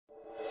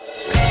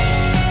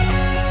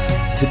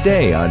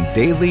Today on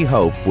Daily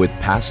Hope with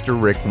Pastor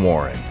Rick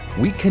Warren,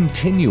 we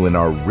continue in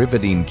our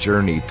riveting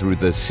journey through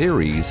the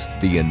series,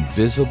 The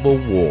Invisible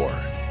War.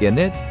 In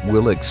it,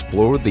 we'll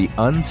explore the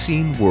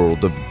unseen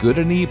world of good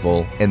and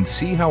evil and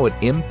see how it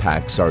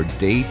impacts our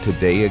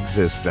day-to-day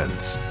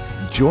existence.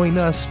 Join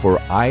us for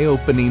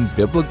eye-opening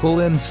biblical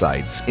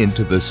insights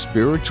into the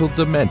spiritual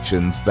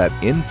dimensions that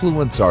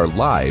influence our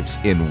lives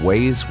in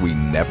ways we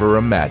never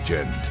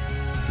imagined.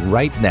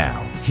 Right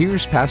now,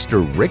 here's Pastor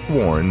Rick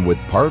Warren with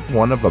part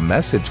one of a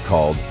message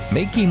called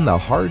Making the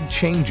Hard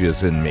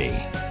Changes in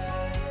Me.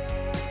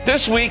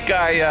 This week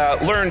I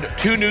learned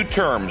two new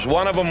terms.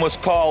 One of them was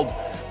called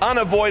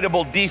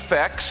unavoidable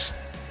defects,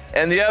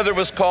 and the other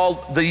was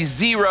called the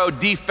zero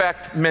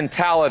defect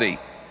mentality.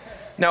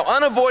 Now,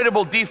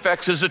 unavoidable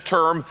defects is a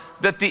term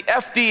that the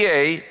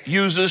FDA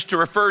uses to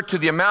refer to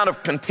the amount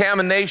of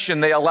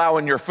contamination they allow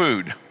in your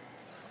food.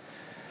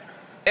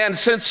 And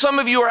since some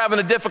of you are having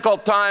a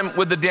difficult time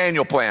with the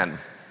Daniel plan,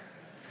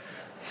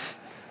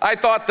 I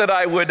thought that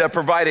I would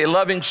provide a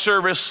loving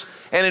service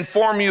and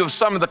inform you of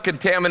some of the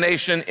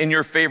contamination in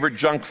your favorite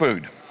junk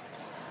food.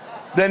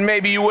 Then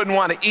maybe you wouldn't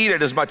want to eat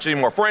it as much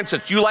anymore. For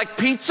instance, you like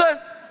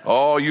pizza?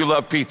 Oh, you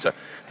love pizza.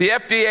 The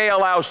FDA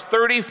allows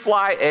 30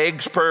 fly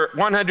eggs per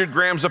 100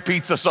 grams of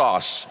pizza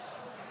sauce.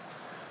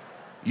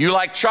 You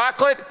like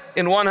chocolate?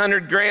 In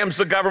 100 grams,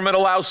 the government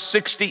allows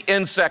 60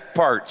 insect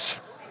parts.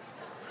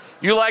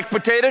 You like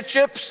potato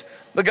chips?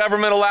 The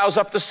government allows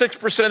up to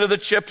 6% of the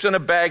chips in a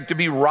bag to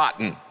be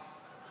rotten.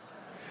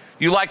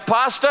 You like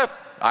pasta?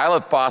 I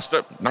love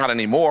pasta. Not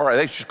anymore.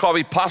 They should call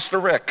me Pasta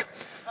Rick.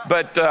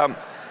 But the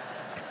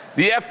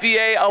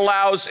FDA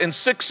allows in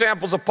 6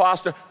 samples of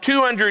pasta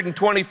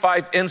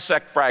 225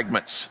 insect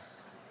fragments.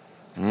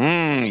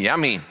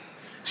 Yummy.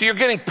 So you're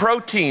getting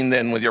protein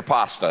then with your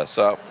pasta.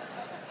 So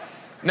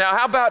now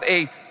how about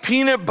a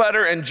peanut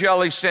butter and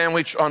jelly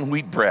sandwich on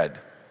wheat bread?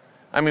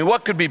 I mean,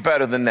 what could be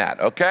better than that,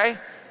 okay?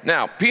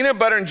 Now, peanut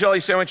butter and jelly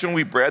sandwich on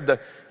wheat bread,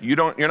 you're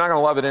not going to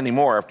love it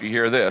anymore after you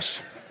hear this.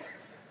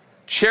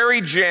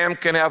 Cherry jam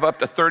can have up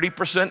to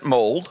 30%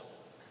 mold.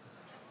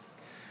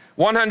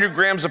 100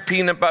 grams of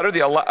peanut butter,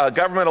 the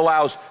government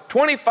allows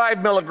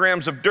 25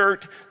 milligrams of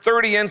dirt,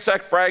 30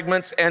 insect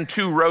fragments, and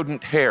 2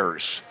 rodent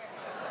hairs.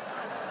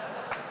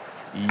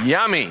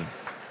 Yummy.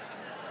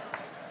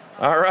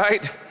 All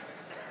right.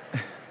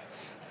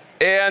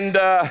 And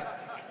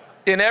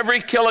in every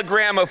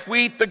kilogram of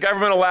wheat, the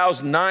government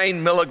allows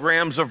 9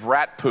 milligrams of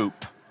rat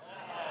poop.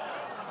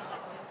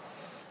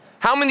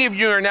 How many of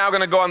you are now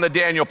going to go on the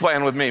Daniel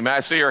plan with me? May I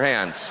see your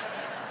hands?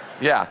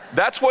 Yeah,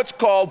 that's what's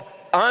called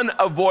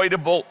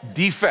unavoidable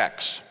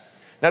defects.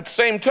 At the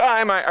same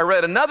time, I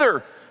read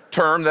another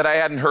term that I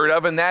hadn't heard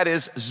of, and that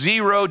is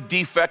zero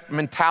defect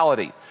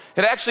mentality.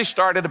 It actually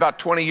started about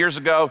 20 years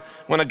ago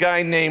when a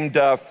guy named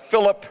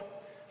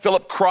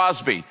Philip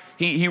Crosby,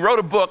 he wrote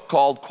a book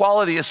called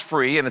Quality is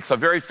Free, and it's a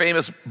very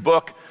famous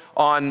book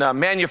on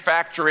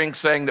manufacturing,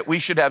 saying that we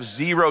should have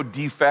zero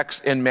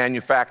defects in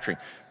manufacturing.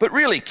 But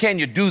really, can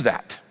you do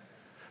that?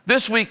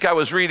 This week I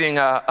was reading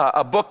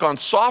a book on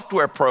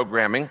software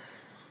programming,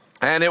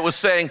 and it was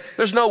saying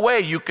there's no way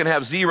you can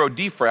have zero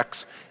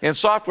defects in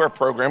software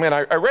programming.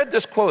 And I read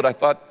this quote, I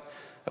thought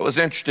it was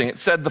interesting. It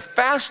said, the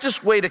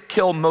fastest way to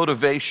kill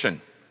motivation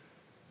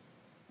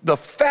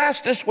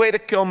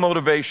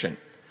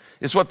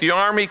is what the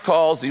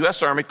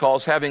U.S. Army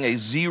calls having a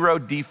zero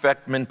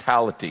defect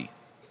mentality.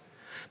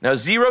 Now,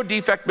 zero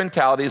defect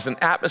mentality is an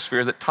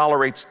atmosphere that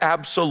tolerates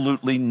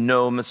absolutely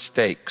no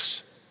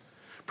mistakes.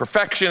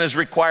 Perfection is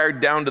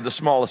required down to the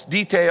smallest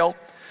detail,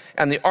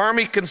 and the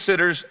Army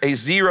considers a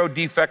zero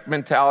defect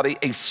mentality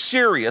a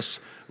serious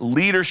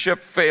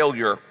leadership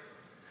failure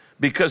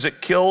because it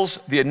kills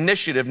the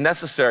initiative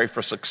necessary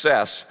for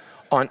success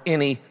on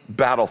any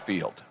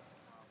battlefield.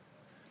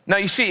 Now,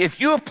 you see,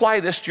 if you apply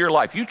this to your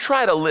life, you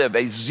try to live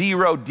a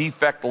zero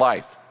defect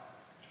life,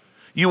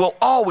 you will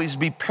always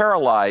be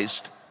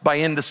paralyzed by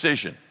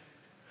indecision.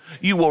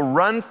 You will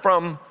run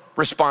from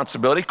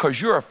responsibility because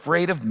you're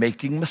afraid of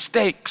making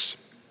mistakes.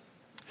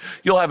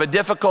 You'll have a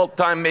difficult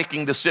time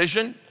making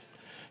decisions.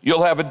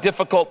 You'll have a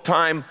difficult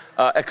time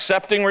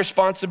accepting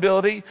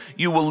responsibility.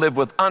 You will live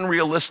with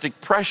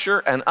unrealistic pressure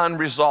and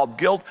unresolved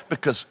guilt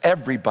because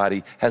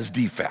everybody has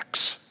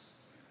defects.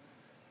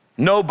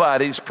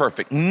 Nobody's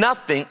perfect.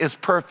 Nothing is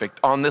perfect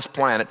on this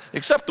planet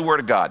except the Word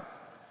of God.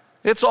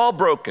 It's all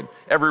broken.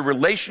 Every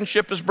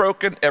relationship is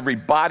broken. Every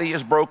body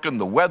is broken.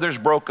 The weather's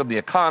broken. The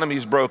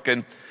economy's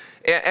broken.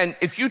 And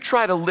if you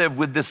try to live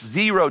with this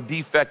zero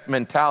defect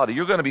mentality,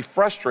 you're going to be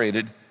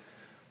frustrated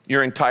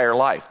your entire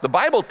life. The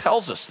Bible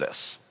tells us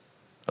this.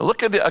 Now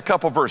look at a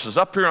couple verses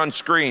up here on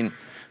screen.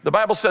 The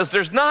Bible says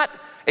there's not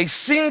a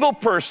single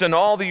person in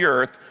all the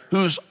earth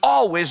who's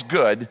always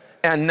good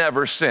and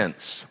never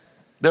sins.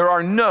 There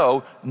are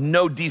no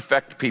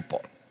defect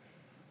people.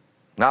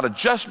 Not a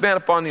just man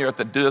upon the earth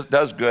that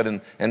does good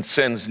and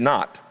sins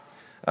not.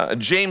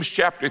 James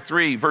chapter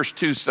 3, verse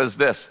 2 says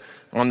this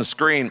on the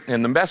screen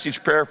in the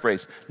Message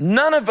paraphrase.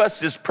 None of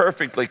us is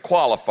perfectly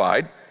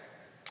qualified.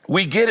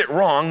 We get it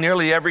wrong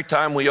nearly every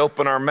time we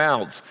open our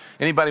mouths.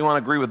 Anybody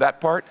want to agree with that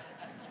part?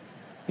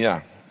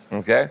 Yeah,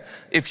 okay.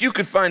 If you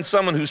could find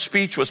someone whose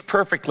speech was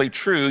perfectly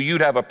true,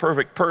 you'd have a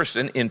perfect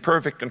person in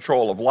perfect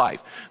control of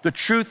life. The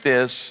truth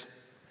is,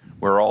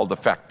 we're all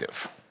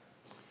defective.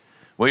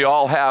 We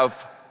all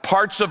have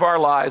parts of our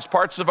lives,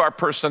 parts of our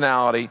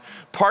personality,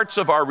 parts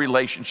of our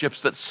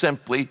relationships that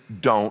simply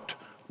don't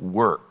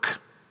work.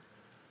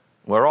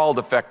 We're all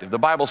defective. The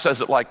Bible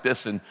says it like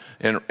this in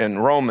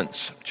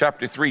Romans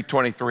chapter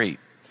 3:23.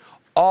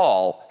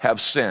 All have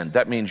sinned.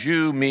 That means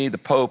you, me, the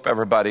Pope,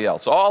 everybody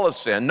else. All have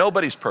sinned.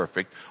 Nobody's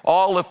perfect.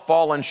 All have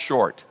fallen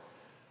short.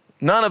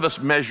 None of us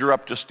measure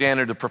up to a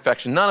standard of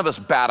perfection. None of us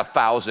bat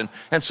 1,000.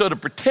 And so to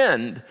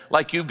pretend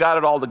like you've got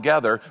it all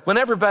together when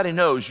everybody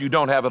knows you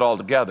don't have it all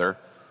together,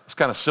 it's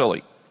kind of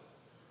silly.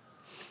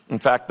 In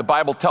fact, the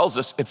Bible tells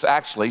us it's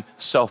actually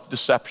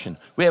self-deception.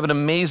 We have an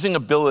amazing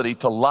ability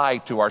to lie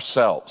to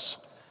ourselves.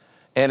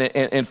 And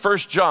in 1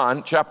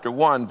 John chapter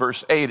 1,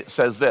 verse 8, it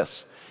says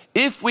this: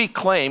 if we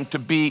claim to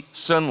be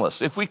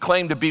sinless, if we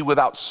claim to be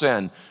without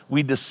sin,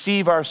 we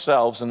deceive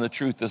ourselves and the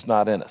truth is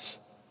not in us.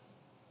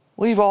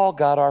 We've all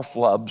got our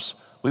flubs.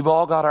 We've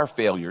all got our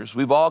failures.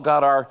 We've all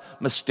got our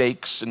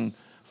mistakes and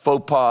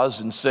faux pas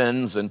and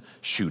sins. And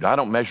shoot, I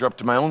don't measure up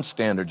to my own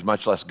standards,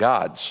 much less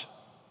God's.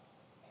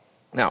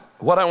 Now,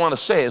 what I want to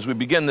say as we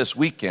begin this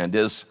weekend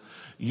is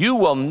you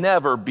will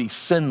never be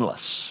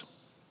sinless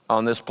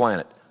on this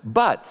planet,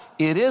 but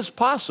it is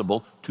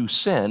possible to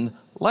sin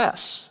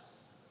less.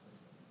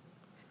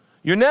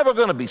 You're never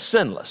going to be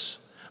sinless,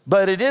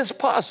 but it is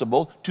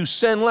possible to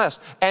sin less,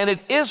 and it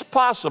is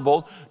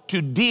possible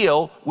to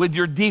deal with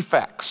your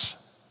defects.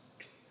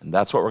 And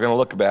that's what we're going to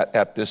look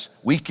at this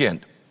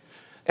weekend.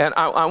 And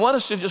I want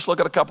us to just look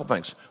at a couple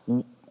things.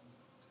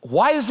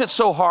 Why is it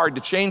so hard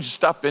to change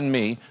stuff in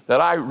me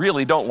that I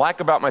really don't like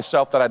about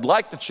myself that I'd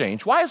like to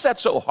change? Why is that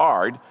so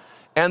hard?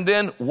 And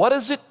then what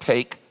does it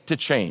take to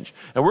change?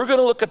 And we're going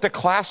to look at the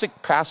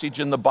classic passage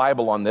in the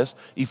Bible on this,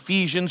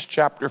 Ephesians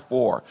chapter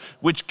 4,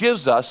 which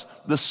gives us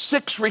the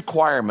 6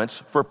 requirements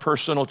for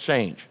personal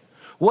change.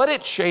 What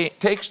it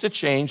takes to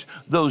change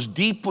those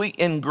deeply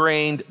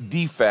ingrained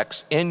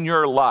defects in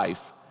your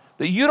life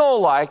that you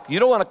don't like, you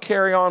don't want to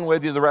carry on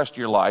with you the rest of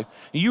your life,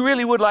 and you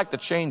really would like to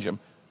change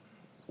them.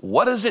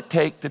 What does it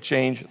take to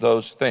change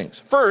those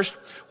things? First,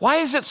 why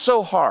is it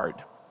so hard?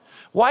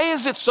 Why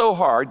is it so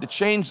hard to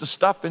change the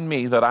stuff in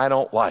me that I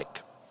don't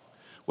like?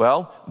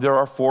 Well, there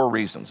are 4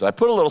 reasons. I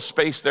put a little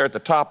space there at the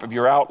top of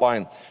your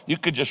outline. You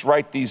could just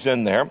write these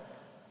in there.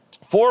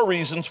 4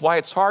 reasons why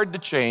it's hard to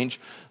change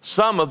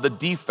some of the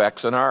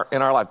defects in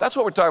our life. That's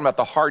what we're talking about,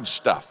 the hard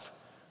stuff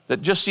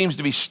that just seems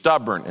to be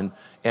stubborn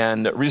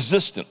and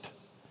resistant.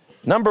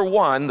 Number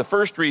 1, the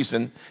first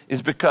reason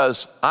is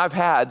because I've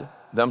had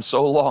them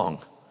so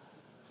long.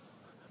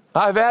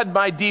 I've had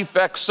my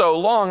defects so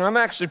long, I'm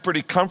actually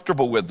pretty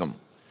comfortable with them.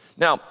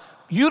 Now,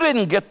 you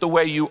didn't get the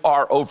way you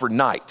are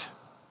overnight.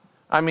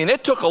 I mean,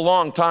 it took a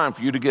long time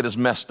for you to get as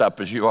messed up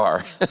as you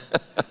are.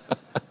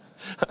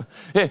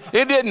 It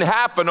didn't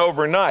happen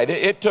overnight.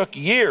 It took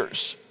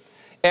years.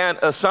 And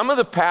some of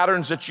the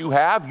patterns that you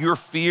have, your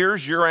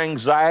fears, your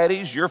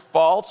anxieties, your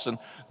faults, and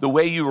the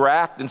way you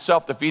react in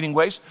self-defeating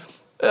ways,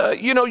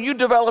 you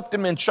developed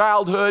them in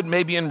childhood,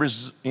 maybe in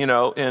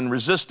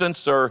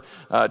resistance or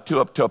to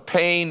a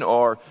pain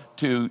or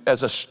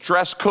as a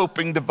stress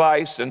coping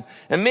device. And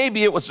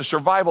maybe it was a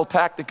survival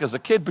tactic as a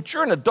kid, but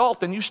you're an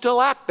adult and you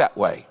still act that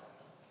way.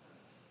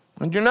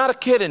 And you're not a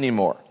kid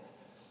anymore.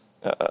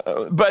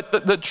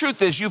 But the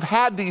truth is you've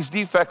had these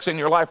defects in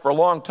your life for a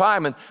long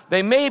time, and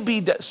they may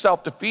be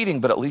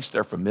self-defeating, but at least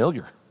they're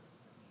familiar.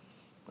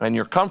 And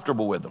you're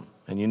comfortable with them,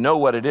 and you know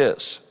what it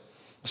is.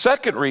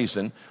 Second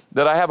reason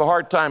that I have a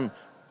hard time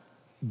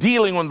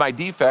dealing with my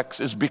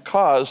defects is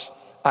because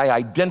I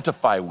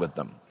identify with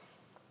them.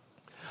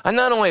 I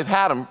not only have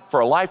had them for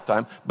a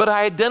lifetime, but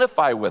I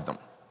identify with them.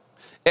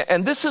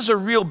 And this is a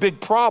real big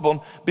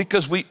problem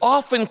because we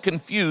often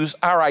confuse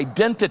our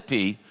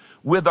identity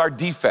with our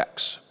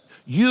defects.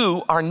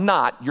 You are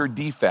not your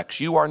defects.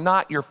 You are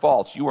not your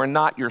faults. You are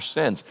not your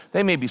sins.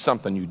 They may be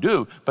something you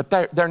do, but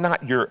they're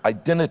not your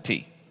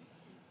identity.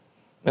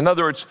 In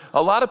other words,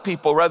 a lot of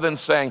people, rather than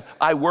saying,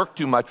 I work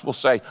too much, will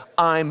say,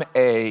 I'm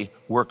a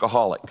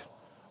workaholic.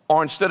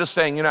 Or instead of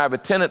saying, I have a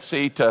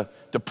tendency to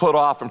put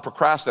off and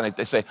procrastinate,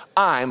 they say,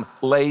 I'm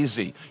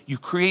lazy. You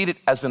create it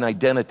as an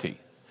identity.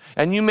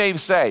 And you may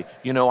say,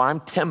 I'm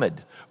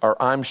timid, or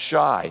I'm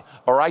shy,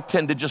 or I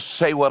tend to just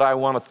say what I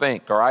want to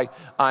think, or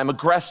I'm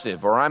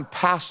aggressive, or I'm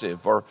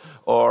passive, or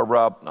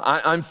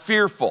I'm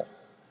fearful.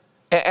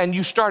 And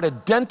you start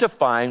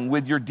identifying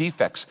with your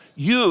defects.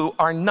 You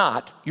are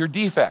not your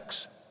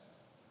defects.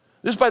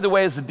 This, by the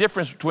way, is the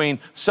difference between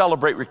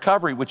Celebrate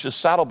Recovery, which is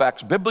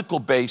Saddleback's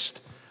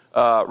biblical-based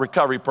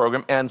recovery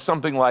program, and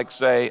something like,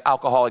 say,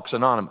 Alcoholics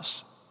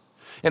Anonymous.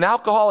 In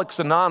Alcoholics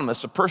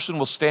Anonymous, a person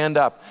will stand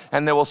up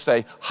and they will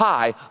say,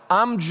 hi,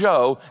 I'm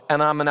Joe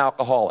and I'm an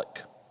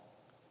alcoholic.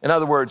 In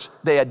other words,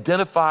 they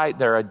identify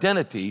their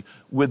identity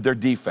with their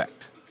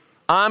defect.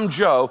 I'm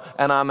Joe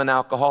and I'm an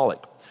alcoholic.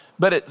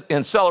 But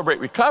in Celebrate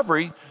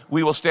Recovery,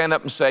 we will stand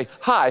up and say,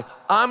 hi,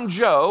 I'm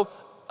Joe.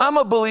 I'm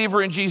a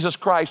believer in Jesus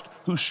Christ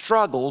who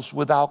struggles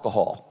with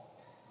alcohol.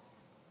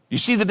 You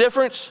see the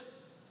difference?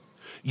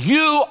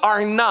 You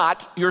are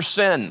not your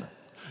sin.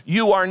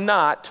 You are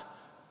not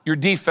your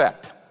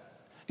defect.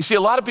 You see,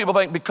 a lot of people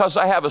think because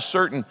I have a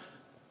certain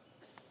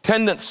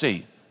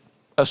tendency,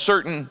 a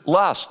certain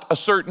lust, a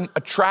certain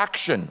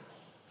attraction,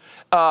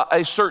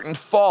 a certain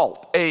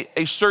fault,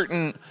 a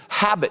certain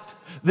habit,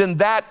 then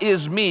that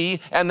is me,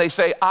 and they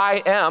say,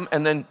 I am,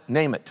 and then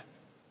name it.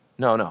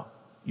 No,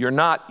 you're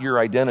not your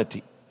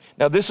identity.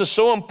 Now, this is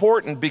so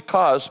important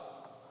because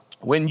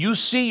when you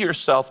see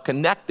yourself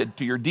connected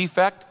to your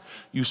defect,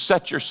 you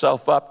set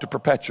yourself up to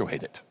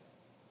perpetuate it.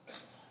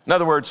 In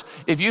other words,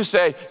 if you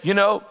say,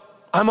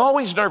 I'm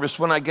always nervous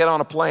when I get on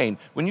a plane.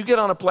 When you get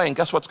on a plane,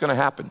 guess what's going to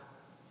happen?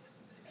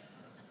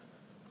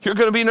 You're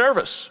going to be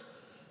nervous.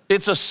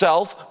 It's a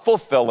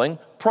self-fulfilling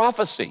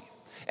prophecy.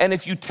 And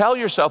if you tell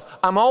yourself,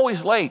 I'm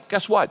always late,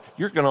 guess what?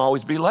 You're going to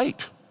always be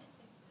late.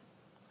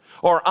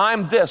 Or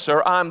I'm this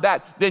or I'm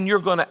that. Then you're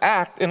going to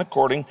act in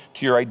according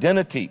to your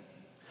identity.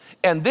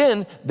 And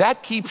then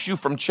that keeps you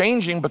from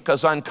changing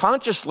because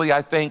unconsciously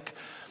I think,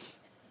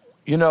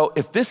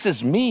 if this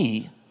is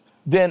me,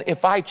 then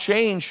if I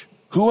change,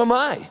 who am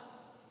I?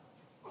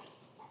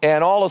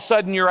 And all of a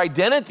sudden your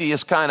identity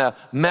is kind of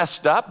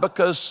messed up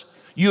because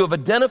you have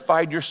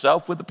identified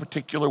yourself with a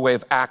particular way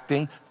of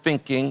acting,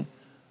 thinking,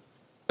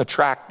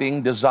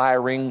 attracting,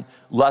 desiring,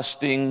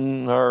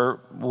 lusting, or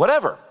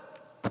whatever.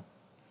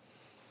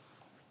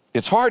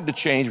 It's hard to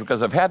change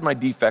because I've had my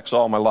defects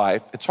all my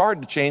life. It's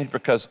hard to change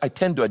because I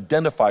tend to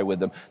identify with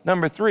them.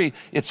 Number 3,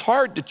 it's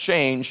hard to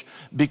change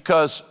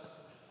because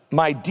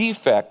my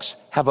defects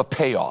have a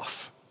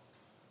payoff.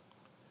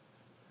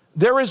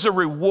 There is a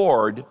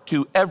reward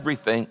to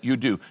everything you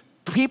do.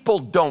 People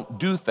don't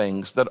do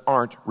things that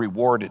aren't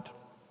rewarded.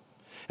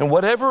 And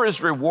whatever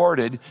is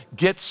rewarded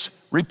gets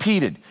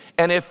repeated.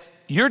 And if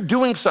you're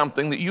doing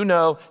something that you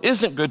know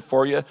isn't good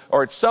for you,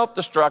 or it's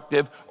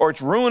self-destructive, or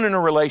it's ruining a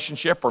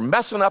relationship, or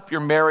messing up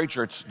your marriage,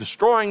 or it's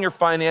destroying your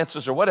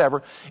finances, or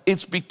whatever,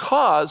 it's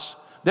because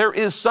there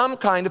is some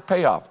kind of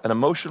payoff, an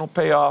emotional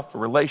payoff, a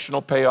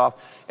relational payoff,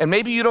 and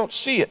maybe you don't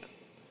see it.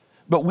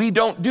 But we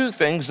don't do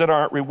things that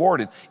aren't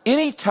rewarded.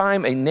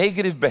 Anytime a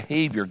negative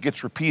behavior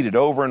gets repeated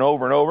over and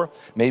over and over,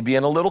 maybe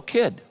in a little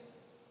kid,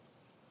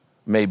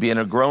 maybe in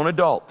a grown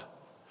adult,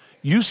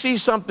 you see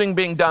something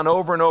being done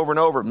over and over and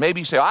over. Maybe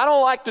you say, I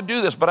don't like to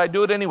do this, but I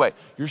do it anyway.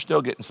 You're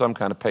still getting some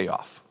kind of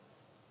payoff.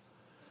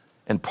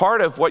 And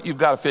part of what you've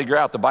got to figure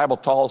out, the Bible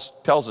tells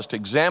us to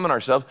examine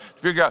ourselves,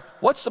 to figure out,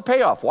 what's the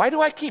payoff? Why do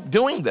I keep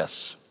doing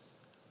this?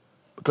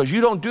 Because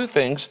you don't do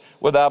things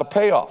without a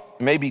payoff.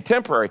 It may be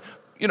temporary.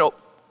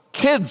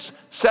 Kids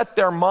set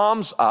their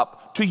moms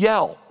up to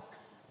yell.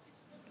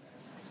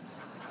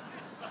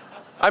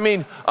 I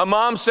mean, a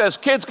mom says,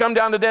 kids, come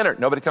down to dinner.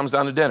 Nobody comes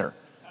down to dinner.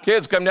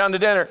 Kids, come down to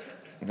dinner.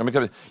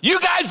 You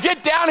guys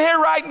get down here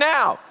right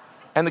now.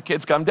 And the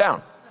kids come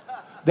down.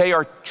 They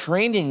are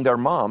training their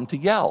mom to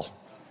yell.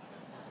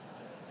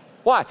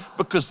 Why?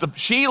 Because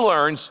she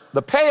learns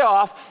the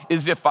payoff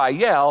is if I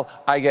yell,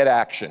 I get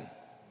action.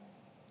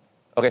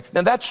 Okay,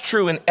 now that's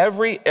true in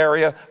every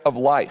area of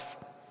life.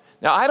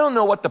 Now, I don't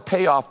know what the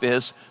payoff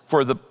is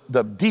for the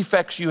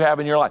defects you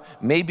have in your life.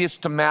 Maybe it's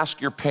to mask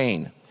your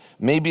pain.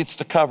 Maybe it's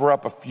to cover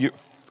up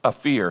a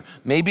fear.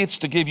 Maybe it's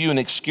to give you an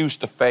excuse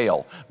to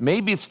fail.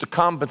 Maybe it's to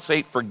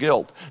compensate for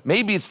guilt.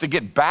 Maybe it's to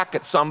get back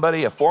at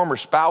somebody, a former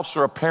spouse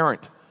or a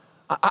parent.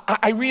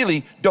 I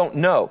really don't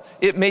know.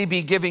 It may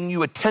be giving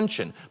you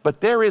attention, but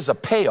there is a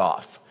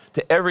payoff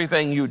to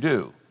everything you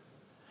do.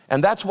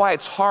 And that's why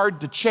it's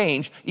hard to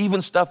change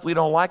even stuff we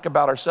don't like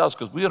about ourselves,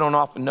 because we don't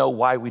often know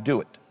why we do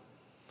it.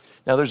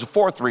 Now, there's a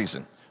 4th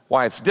reason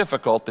why it's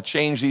difficult to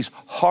change these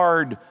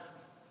hard,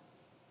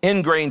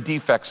 ingrained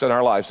defects in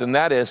our lives, and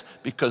that is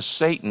because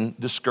Satan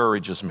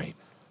discourages me.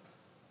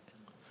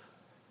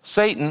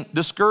 Satan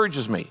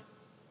discourages me.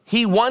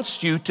 He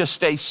wants you to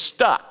stay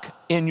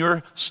stuck in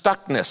your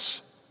stuckness.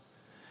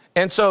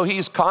 And so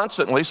he's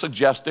constantly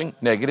suggesting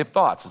negative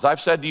thoughts. As I've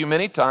said to you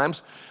many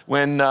times,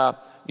 when,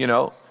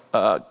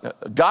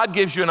 God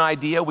gives you an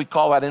idea, we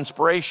call that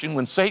inspiration.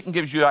 When Satan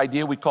gives you an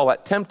idea, we call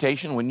that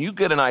temptation. When you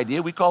get an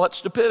idea, we call it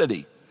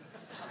stupidity.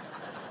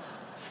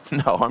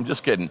 No, I'm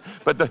just kidding.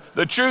 But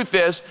the truth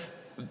is,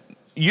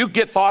 you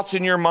get thoughts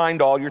in your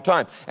mind all your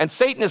time. And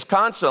Satan is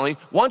constantly,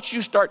 once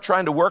you start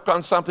trying to work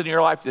on something in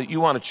your life that you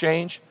want to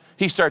change,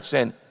 he starts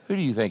saying, who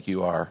do you think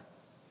you are?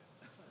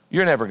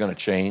 You're never going to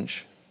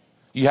change.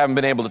 You haven't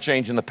been able to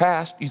change in the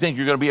past. You think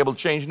you're going to be able to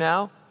change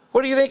now?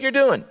 What do you think you're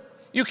doing?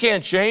 You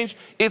can't change.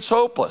 It's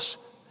hopeless.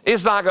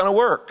 It's not going to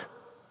work.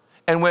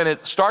 And when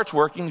it starts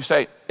working, you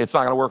say, it's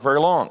not going to work very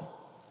long.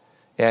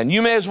 And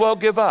you may as well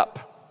give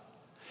up.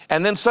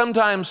 And then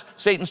sometimes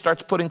Satan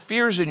starts putting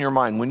fears in your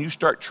mind when you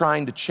start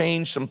trying to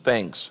change some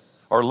things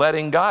or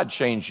letting God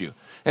change you.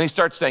 And he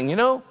starts saying,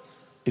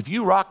 if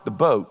you rock the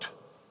boat,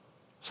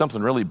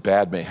 something really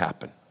bad may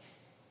happen.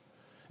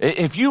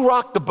 If you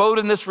rock the boat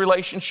in this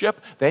relationship,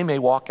 they may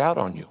walk out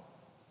on you.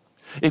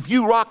 If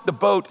you rock the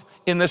boat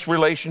in this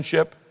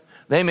relationship,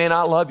 they may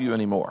not love you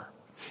anymore.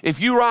 If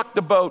you rock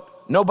the boat,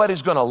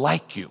 nobody's going to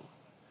like you.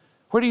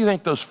 Where do you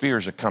think those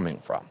fears are coming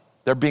from?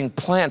 They're being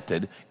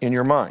planted in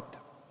your mind.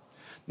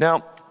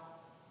 Now,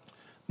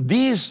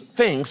 these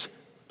things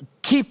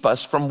keep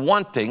us from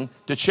wanting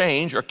to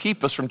change or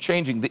keep us from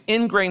changing the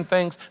ingrained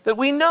things that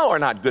we know are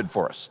not good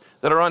for us,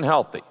 that are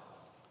unhealthy.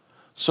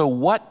 So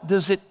what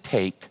does it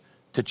take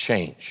to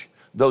change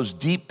those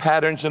deep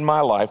patterns in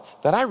my life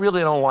that I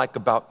really don't like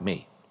about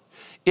me?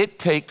 It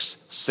takes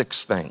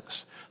 6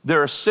 things.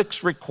 There are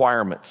 6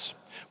 requirements.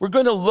 We're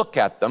going to look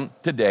at them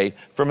today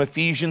from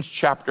Ephesians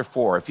chapter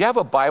 4. If you have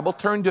a Bible,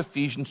 turn to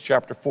Ephesians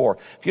chapter 4.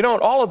 If you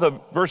don't, all of the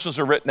verses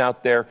are written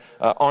out there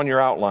on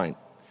your outline.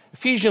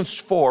 Ephesians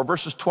 4,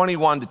 verses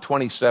 21 to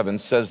 27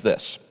 says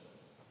this: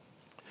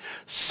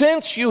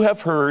 "Since you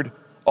have heard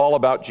all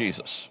about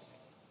Jesus,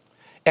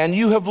 and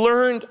you have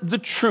learned the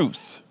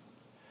truth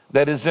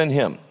that is in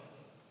him,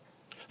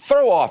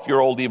 throw off your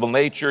old evil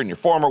nature and your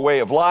former way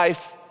of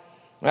life."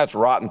 That's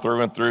rotten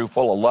through and through,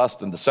 full of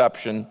lust and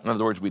deception. In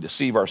other words, we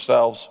deceive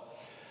ourselves.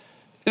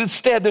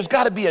 Instead, there's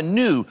got to be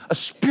a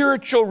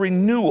spiritual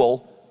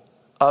renewal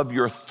of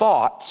your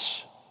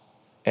thoughts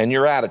and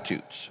your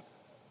attitudes.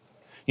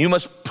 You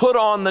must put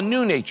on the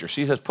new nature.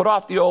 See, he says, put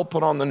off the old,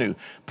 put on the new.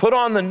 Put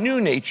on the new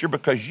nature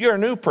because you're a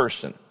new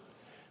person,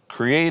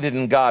 created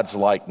in God's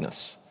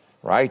likeness,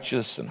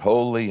 righteous and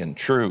holy and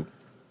true.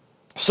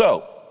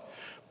 So,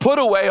 put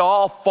away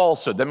all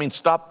falsehood. That means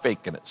stop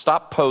faking it.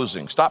 Stop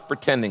posing. Stop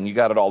pretending you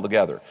got it all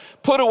together.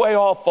 Put away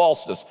all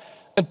falseness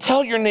and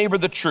tell your neighbor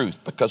the truth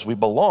because we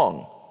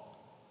belong.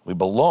 We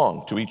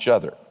belong to each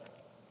other.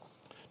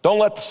 Don't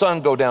let the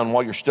sun go down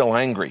while you're still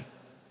angry,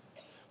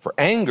 for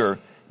anger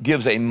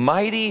gives a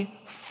mighty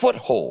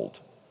foothold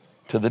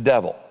to the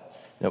devil.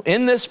 Now,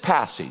 in this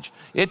passage,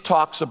 it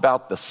talks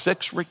about the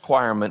 6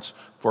 requirements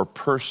for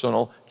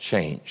personal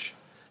change.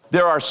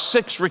 There are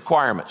 6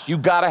 requirements.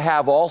 You've got to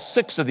have all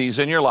 6 of these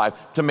in your life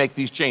to make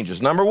these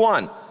changes. Number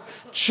 1,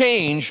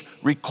 change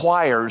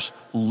requires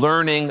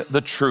learning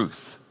the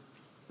truth.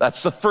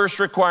 That's the first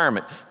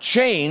requirement.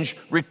 Change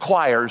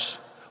requires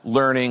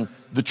learning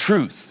the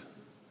truth.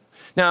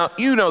 Now,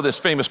 you know this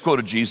famous quote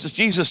of Jesus.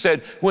 Jesus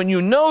said, when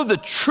you know the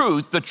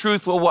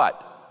truth will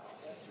what?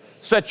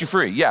 Set you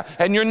free, yeah.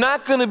 And you're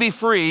not going to be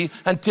free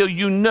until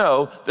you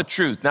know the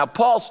truth. Now,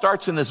 Paul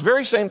starts in this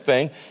very same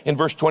thing in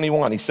verse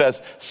 21. He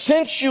says,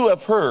 since you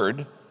have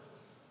heard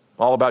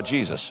all about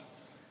Jesus,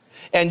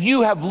 and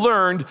you have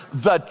learned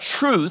the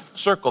truth,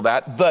 circle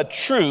that, the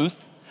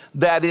truth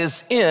that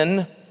is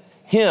in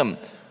him.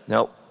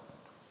 Now,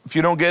 if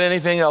you don't get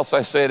anything else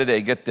I say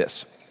today, get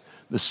this.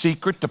 The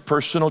secret to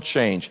personal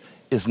change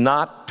is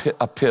not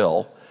a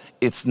pill.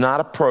 It's not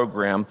a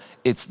program.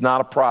 It's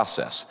not a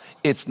process.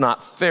 It's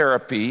not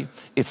therapy.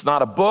 It's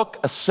not a book,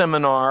 a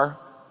seminar.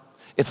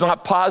 It's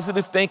not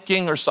positive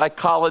thinking or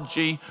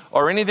psychology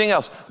or anything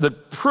else. The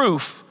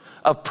proof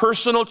of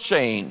personal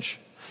change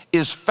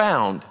is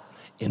found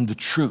in the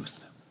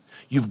truth.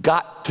 You've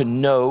got to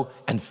know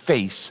and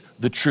face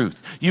the truth.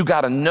 You've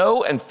got to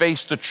know and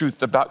face the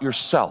truth about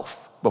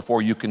yourself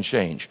before you can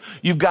change.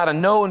 You've got to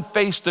know and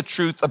face the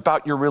truth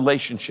about your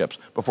relationships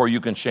before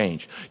you can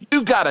change.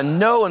 You've got to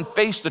know and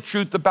face the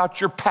truth about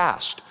your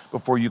past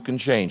before you can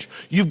change.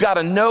 You've got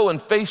to know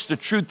and face the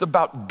truth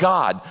about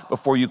God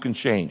before you can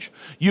change.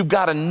 You've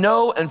got to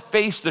know and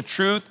face the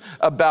truth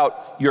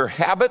about your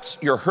habits,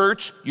 your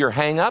hurts, your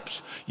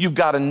hang-ups. You've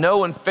got to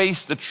know and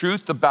face the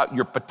truth about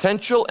your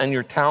potential and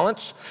your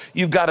talents.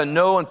 You've got to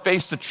know and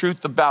face the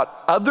truth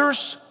about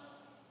others,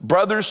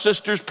 brothers,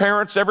 sisters,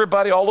 parents,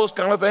 everybody, all those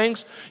kind of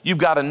things. You've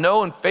got to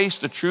know and face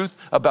the truth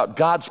about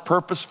God's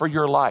purpose for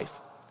your life.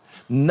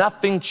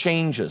 Nothing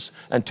changes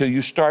until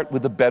you start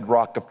with the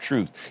bedrock of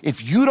truth.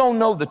 If you don't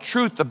know the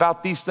truth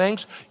about these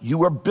things,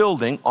 you are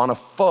building on a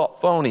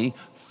phony,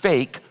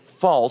 fake,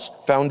 false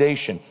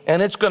foundation.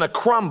 And it's going to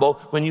crumble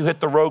when you hit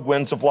the rogue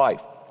winds of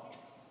life.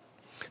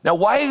 Now,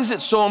 why is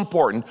it so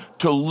important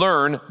to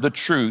learn the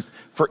truth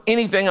for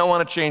anything I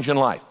want to change in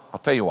life? I'll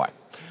tell you why.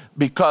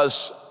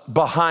 Because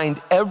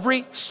behind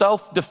every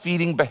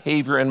self-defeating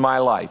behavior in my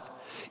life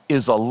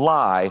is a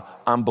lie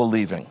I'm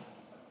believing.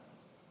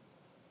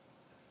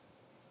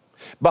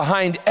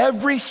 Behind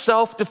every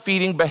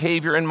self-defeating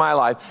behavior in my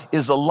life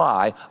is a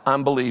lie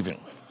I'm believing.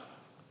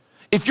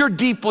 If you're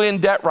deeply in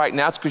debt right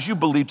now, it's because you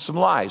believed some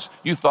lies.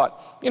 You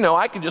thought,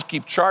 I can just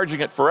keep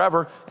charging it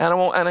forever and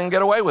I can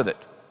get away with it.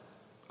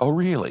 Oh,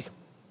 really?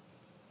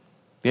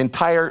 The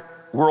entire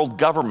world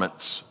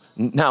governments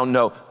now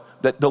know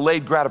that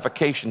delayed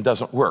gratification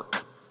doesn't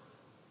work.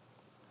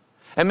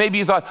 And maybe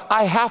you thought,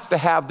 I have to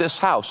have this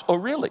house. Oh,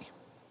 really?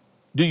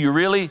 Do you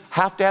really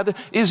have to have it?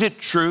 Is it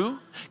true?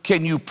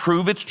 Can you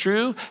prove it's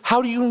true?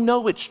 How do you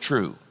know it's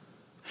true?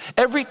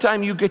 Every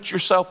time you get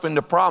yourself into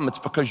a problem, it's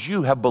because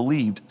you have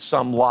believed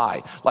some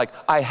lie. Like,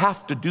 I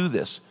have to do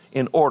this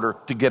in order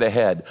to get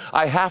ahead.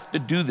 I have to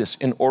do this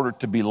in order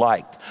to be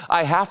liked.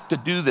 I have to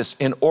do this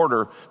in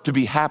order to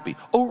be happy.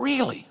 Oh,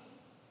 really?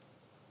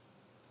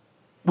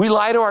 We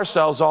lie to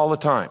ourselves all the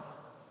time.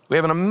 We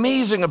have an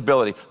amazing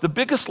ability. The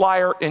biggest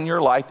liar in your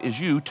life is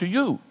you to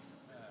you.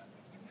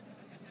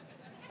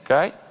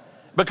 Okay?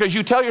 Because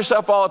you tell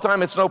yourself all the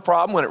time it's no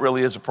problem when it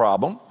really is a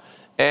problem.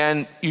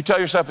 And you tell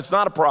yourself it's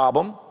not a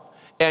problem.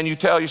 And you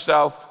tell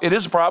yourself it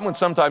is a problem when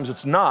sometimes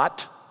it's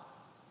not.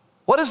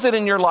 What is it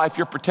in your life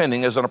you're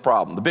pretending isn't a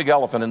problem? The big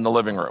elephant in the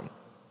living room.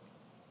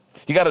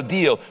 You got to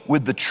deal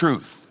with the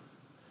truth.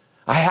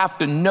 I have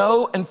to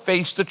know and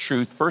face the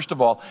truth, first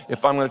of all,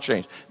 if I'm going to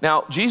change.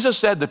 Now, Jesus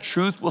said the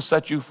truth will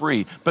set you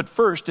free, but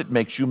first it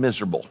makes you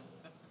miserable.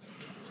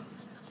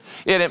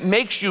 And it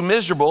makes you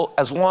miserable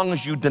as long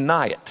as you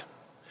deny it.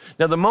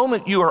 Now, the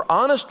moment you are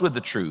honest with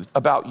the truth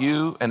about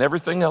you and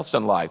everything else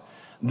in life,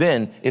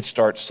 then it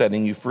starts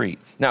setting you free.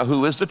 Now,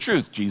 who is the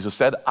truth? Jesus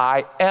said,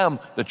 I am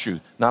the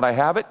truth. Not I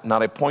have it,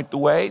 not I point the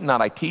way,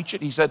 not I teach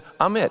it. He said,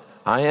 I'm it.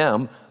 I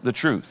am the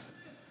truth.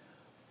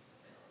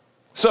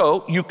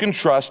 So you can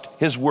trust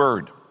his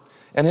word.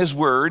 And his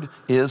word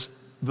is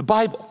the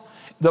Bible.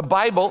 The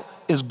Bible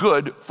is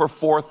good for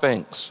 4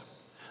 things.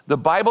 The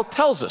Bible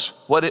tells us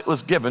what it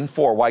was given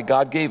for, why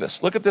God gave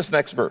us. Look at this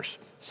next verse,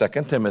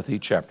 2 Timothy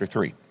chapter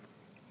 3.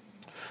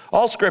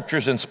 All scripture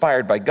is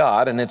inspired by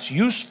God, and it's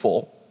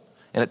useful,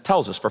 and it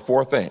tells us for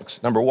 4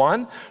 things. Number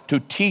 1, to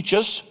teach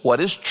us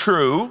what is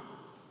true.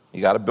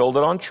 You got to build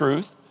it on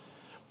truth.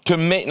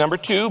 Number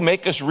 2,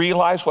 make us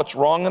realize what's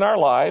wrong in our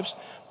lives.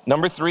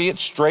 Number 3, it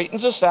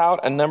straightens us out.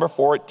 And number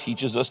 4, it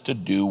teaches us to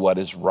do what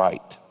is right.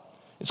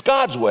 It's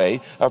God's way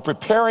of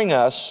preparing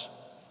us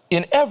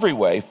in every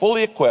way,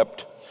 fully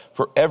equipped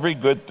for every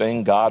good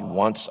thing God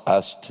wants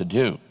us to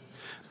do.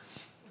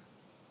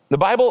 The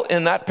Bible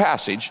in that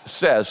passage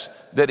says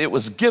that it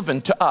was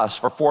given to us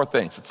for 4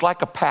 things. It's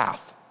like a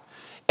path.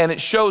 And it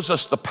shows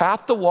us the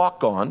path to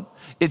walk on.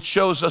 It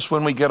shows us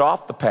when we get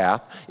off the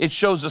path. It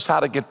shows us how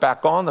to get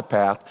back on the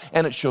path.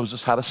 And it shows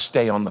us how to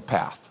stay on the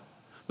path.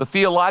 The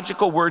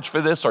theological words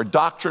for this are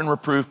doctrine,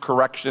 reproof,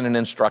 correction, and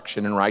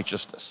instruction in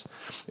righteousness.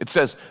 It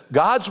says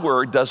God's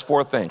word does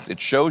 4 things. It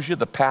shows you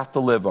the path to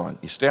live on.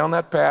 You stay on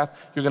that path,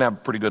 you're going to have a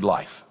pretty good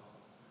life.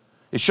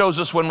 It shows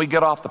us when we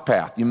get off the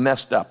path. You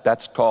messed up.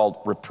 That's called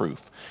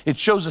reproof. It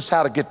shows us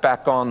how to get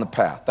back on the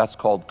path. That's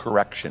called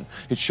correction.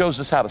 It shows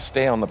us how to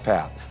stay on the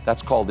path.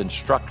 That's called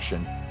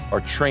instruction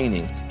or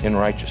training in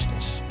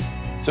righteousness.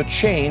 So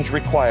change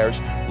requires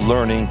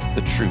learning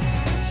the truth.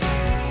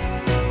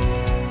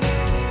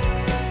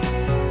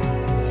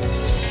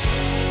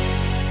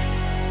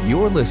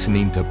 You're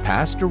listening to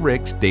Pastor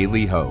Rick's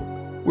Daily Hope.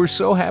 We're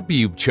so happy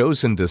you've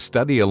chosen to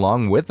study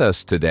along with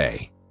us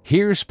today.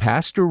 Here's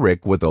Pastor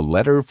Rick with a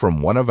letter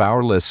from one of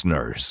our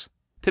listeners.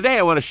 Today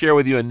I want to share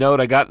with you a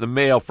note I got in the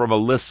mail from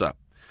Alyssa.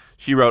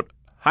 She wrote,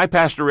 Hi,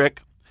 Pastor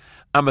Rick.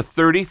 I'm a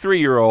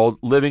 33-year-old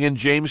living in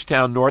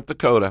Jamestown, North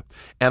Dakota,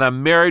 and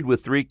I'm married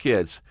with 3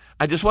 kids.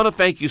 I just want to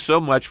thank you so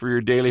much for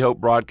your Daily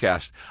Hope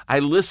broadcast. I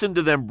listen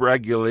to them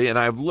regularly, and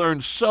I've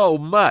learned so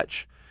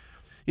much.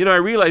 You know, I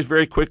realized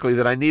very quickly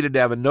that I needed to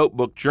have a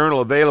notebook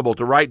journal available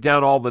to write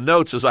down all the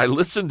notes as I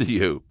listen to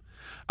you.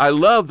 I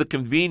love the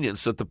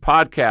convenience that the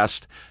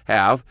podcasts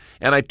have,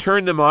 and I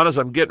turn them on as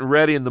I'm getting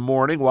ready in the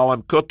morning while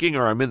I'm cooking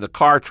or I'm in the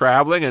car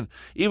traveling, and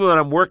even when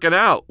I'm working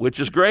out, which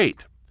is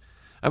great.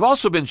 I've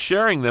also been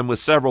sharing them with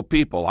several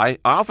people. I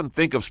often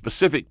think of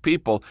specific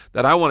people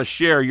that I want to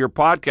share your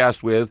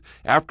podcast with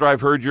after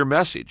I've heard your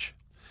message.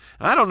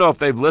 I don't know if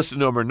they've listened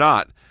to them or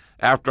not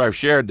after I've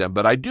shared them,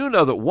 but I do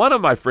know that one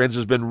of my friends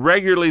has been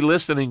regularly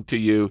listening to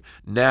you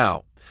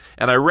now.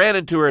 And I ran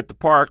into her at the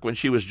park when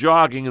she was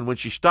jogging, and when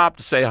she stopped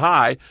to say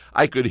hi,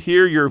 I could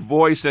hear your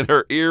voice in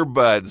her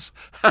earbuds.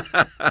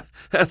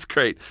 That's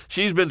great.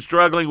 She's been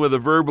struggling with a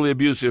verbally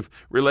abusive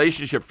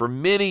relationship for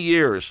many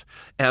years,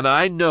 and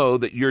I know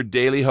that your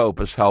Daily Hope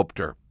has helped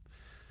her.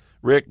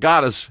 Rick,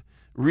 God has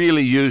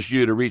really used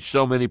you to reach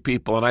so many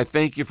people, and I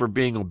thank you for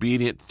being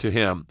obedient to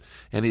him,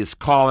 and he is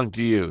calling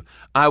to you.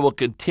 I will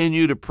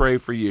continue to pray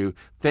for you.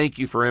 Thank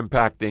you for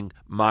impacting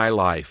my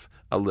life,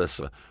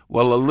 Alyssa.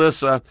 Well,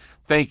 Alyssa,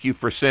 thank you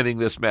for sending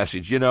this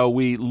message. You know,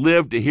 we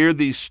live to hear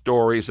these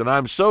stories, and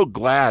I'm so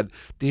glad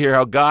to hear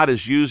how God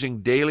is using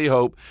Daily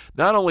Hope,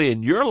 not only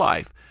in your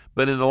life,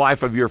 but in the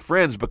life of your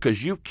friends,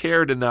 because you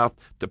cared enough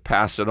to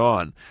pass it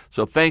on.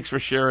 So thanks for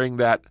sharing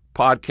that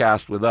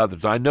podcast with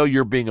others. I know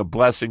you're being a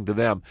blessing to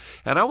them.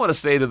 And I want to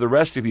say to the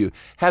rest of you,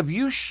 have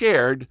you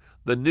shared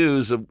the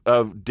news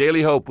of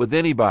Daily Hope with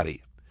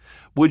anybody?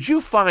 Would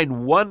you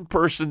find one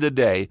person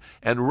today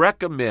and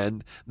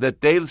recommend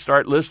that they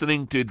start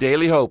listening to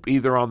Daily Hope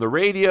either on the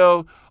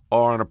radio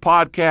or on a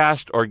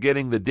podcast or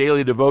getting the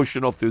daily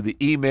devotional through the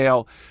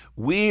email?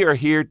 We are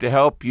here to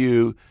help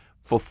you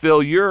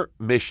fulfill your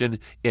mission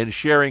in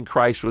sharing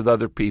Christ with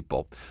other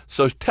people.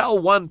 So tell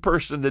one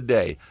person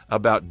today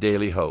about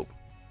Daily Hope.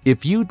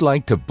 If you'd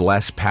like to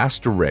bless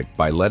Pastor Rick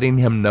by letting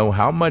him know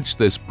how much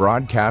this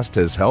broadcast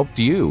has helped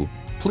you,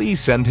 please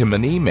send him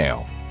an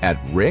email at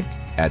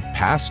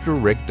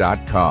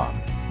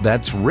rick@pastorrick.com.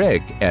 That's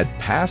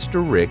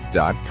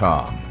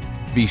rick@pastorrick.com.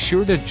 Be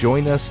sure to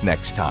join us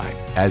next time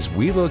as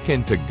we look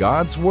into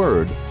God's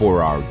Word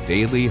for our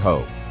daily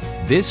hope.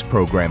 This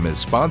program is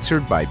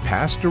sponsored by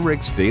Pastor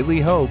Rick's Daily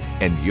Hope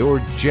and your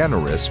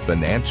generous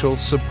financial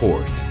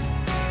support.